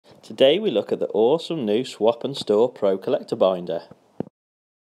Today we look at the awesome new Swap and Store Pro Collector Binder.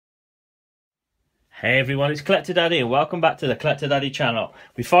 Hey everyone, it's Collector Daddy and welcome back to the Collector Daddy channel.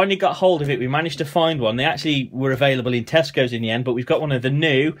 We finally got hold of it, we managed to find one. They actually were available in Tesco's in the end, but we've got one of the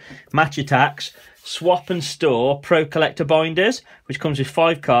new Match Attax Swap and Store Pro Collector Binders, which comes with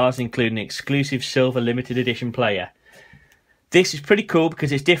 5 cards including an exclusive silver limited edition player. This is pretty cool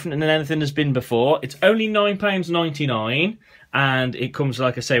because it's different than anything that's been before. It's only £9.99 and it comes,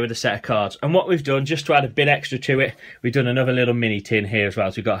 like I say, with a set of cards. And what we've done, just to add a bit extra to it, we've done another little mini tin here as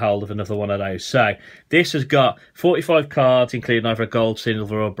well. So we've got hold of another one of those. So this has got 45 cards, including either a gold,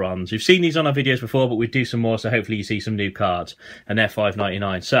 silver or bronze. You've seen these on our videos before, but we do some more, so hopefully you see some new cards. And they're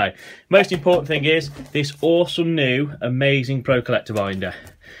 £5.99. So most important thing is this awesome new, amazing Pro Collector Binder.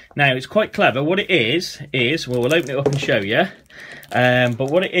 Now, it's quite clever. What it is, well, we'll open it up and show you.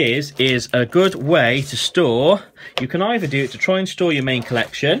 But what it is a good way to store. You can either do it to try and store your main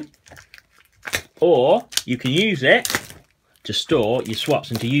collection, or you can use it to store your swaps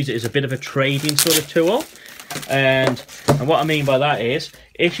and to use it as a bit of a trading sort of tool. And what I mean by that is,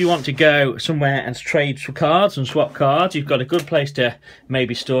 if you want to go somewhere and trade for cards and swap cards, you've got a good place to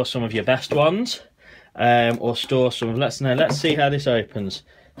maybe store some of your best ones, or store some. Let's see how this opens.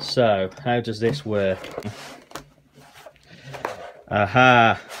 So, how does this work?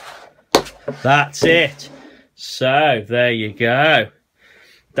 Aha, that's it. So there you go.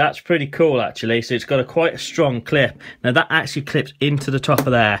 That's pretty cool actually. So it's got quite a strong clip. Now that actually clips into the top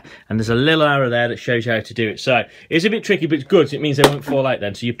of there, and there's a little arrow there that shows you how to do it. So it's a bit tricky, but it's good, so it means they won't fall out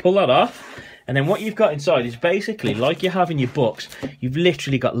then. So you pull that off, and then what you've got inside is basically like you have in your books. You've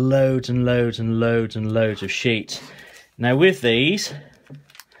literally got loads and loads and loads and loads of sheets. Now with these,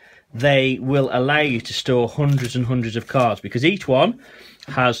 they will allow you to store hundreds and hundreds of cards, because each one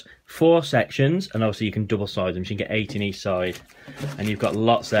has 4 sections, and obviously you can double side them, so you can get 8 in each side, and you've got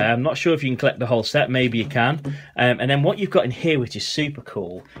lots there. I'm not sure if you can collect the whole set, maybe you can. And then what you've got in here, which is super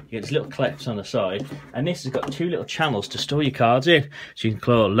cool, you get these little clips on the side, and this has got 2 little channels to store your cards in, so you can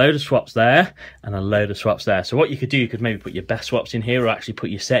store a load of swaps there and a load of swaps there. So what you could do, you could maybe put your best swaps in here, or actually put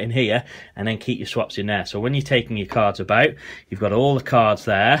your set in here and then keep your swaps in there. So when you're taking your cards about, you've got all the cards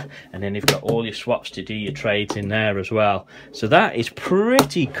there, and then you've got all your swaps to do your trades in there as well. So that is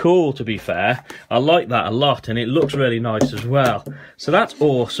pretty cool, to be fair. I like that a lot, and it looks really nice as well. So that's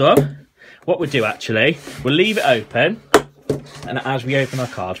awesome. What we'll do actually, we'll leave it open, and as we open our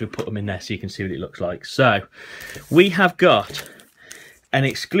cards, we'll put them in there so you can see what it looks like. So we have got an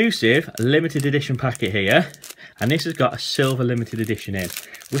exclusive limited edition packet here, and this has got a silver limited edition in.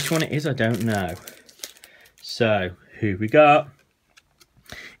 Which one it is, I don't know. So who we got?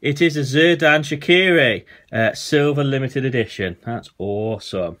 It is a Zidane Shaqiri silver limited edition. That's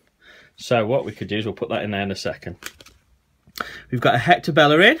awesome. So what we could do is we'll put that in there in a second. We've got a Hector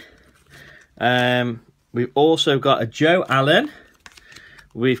Bellerin. We've also got a Joe Allen.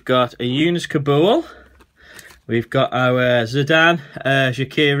 We've got a Yunus Kabul. We've got our Zidane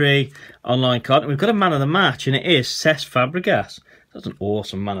Shaqiri online card. And we've got a man of the match, and it is Cesc Fabregas. That's an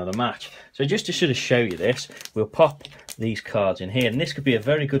awesome man of the match. So just to sort of show you this, we'll pop these cards in here, and this could be a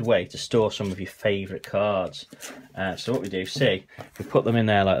very good way to store some of your favourite cards. So what we do, see, we put them in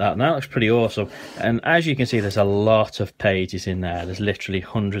there like that, and that looks pretty awesome. And as you can see, there's a lot of pages in there. There's literally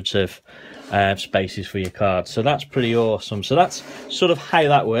hundreds of spaces for your cards, so that's pretty awesome. So that's sort of how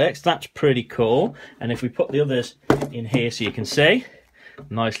that works. That's pretty cool. And if we put the others in here so you can see,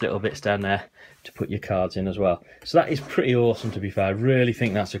 nice little bits down there to put your cards in as well. So that is pretty awesome, to be fair. I really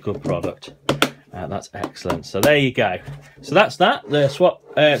think that's a good product. That's excellent. So there you go. So that's that, the Swap,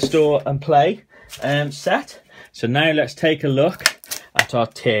 Store and Play set. So now let's take a look at our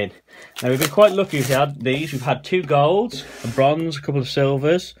tin. Now we've been quite lucky we've had these. We've had 2 golds, a bronze, a couple of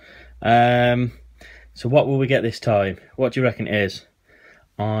silvers. So what will we get this time? What do you reckon it is?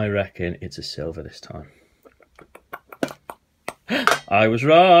 I reckon it's a silver this time. I was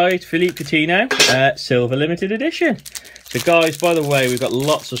right. Philippe Coutinho, silver limited edition. So guys, by the way, we've got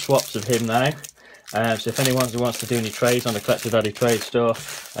lots of swaps of him now. So if anyone who wants to do any trades on the Collector Daddy trade store,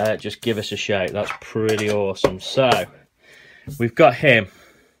 just give us a shout. That's pretty awesome. So we've got him.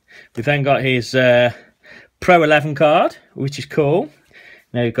 We've then got his Pro 11 card, which is cool.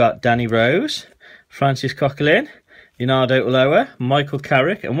 Now we've got Danny Rose, Francis Coquelin, Leonardo Ulloa, Michael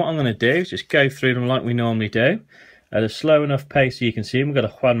Carrick. And what I'm going to do is just go through them like we normally do at a slow enough pace so you can see them. We've got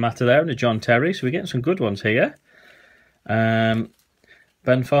a Juan Mata there and a John Terry, so we're getting some good ones here. Ben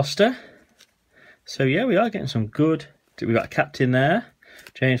Foster. So yeah, we are getting some good. We've got a captain there,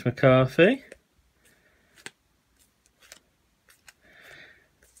 James McCarthy.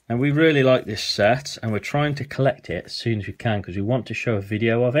 And we really like this set, and we're trying to collect it as soon as we can because we want to show a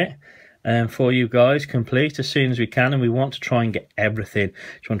video of it for you guys complete as soon as we can, and we want to try and get everything.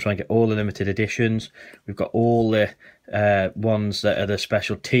 We want to try and get all the limited editions. We've got all the ones that are the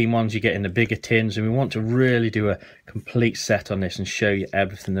special team ones you get in the bigger tins, and we want to really do a complete set on this and show you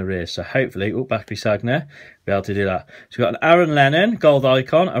everything there is. So hopefully, Battery Sagner, be able to do that. So we've got an Aaron Lennon gold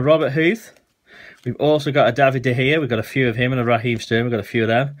icon, a Robert Huth. We've also got a David De Gea. We've got a few of him, and a Raheem Sterling. We've got a few of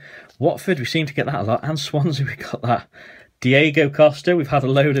them. Watford, we seem to get that a lot. And Swansea, we got that. Diego Costa, we've had a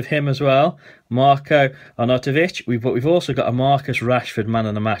load of him as well. Marco Arnautovic, but we've also got a Marcus Rashford man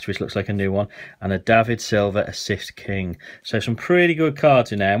of the match, which looks like a new one, and a David Silva assist king. So some pretty good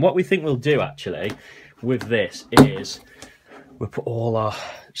cards in there. And what we think we'll do actually with this is we'll put all our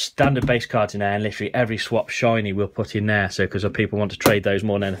standard base cards in there, and literally every swap shiny we'll put in there, so because people want to trade those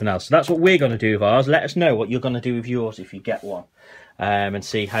more than anything else. So that's what we're going to do with ours. Let us know what you're going to do with yours if you get one. And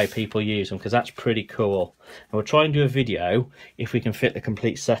see how people use them, because that's pretty cool. And we'll try and do a video if we can fit the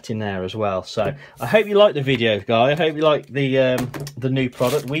complete set in there as well. So I hope you like the video, guys. I hope you like the new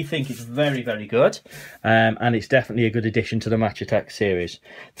product. We think it's very, very good, and it's definitely a good addition to the Match Attax series.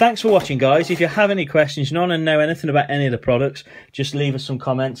 Thanks for watching, guys. If you have any questions, you want to know anything about any of the products, just leave us some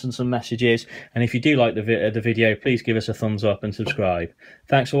comments and some messages. And if you do like the video, please give us a thumbs up and subscribe.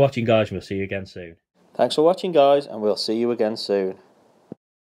 Thanks for watching, guys, and we'll see you again soon. Thanks for watching, guys, and we'll see you again soon.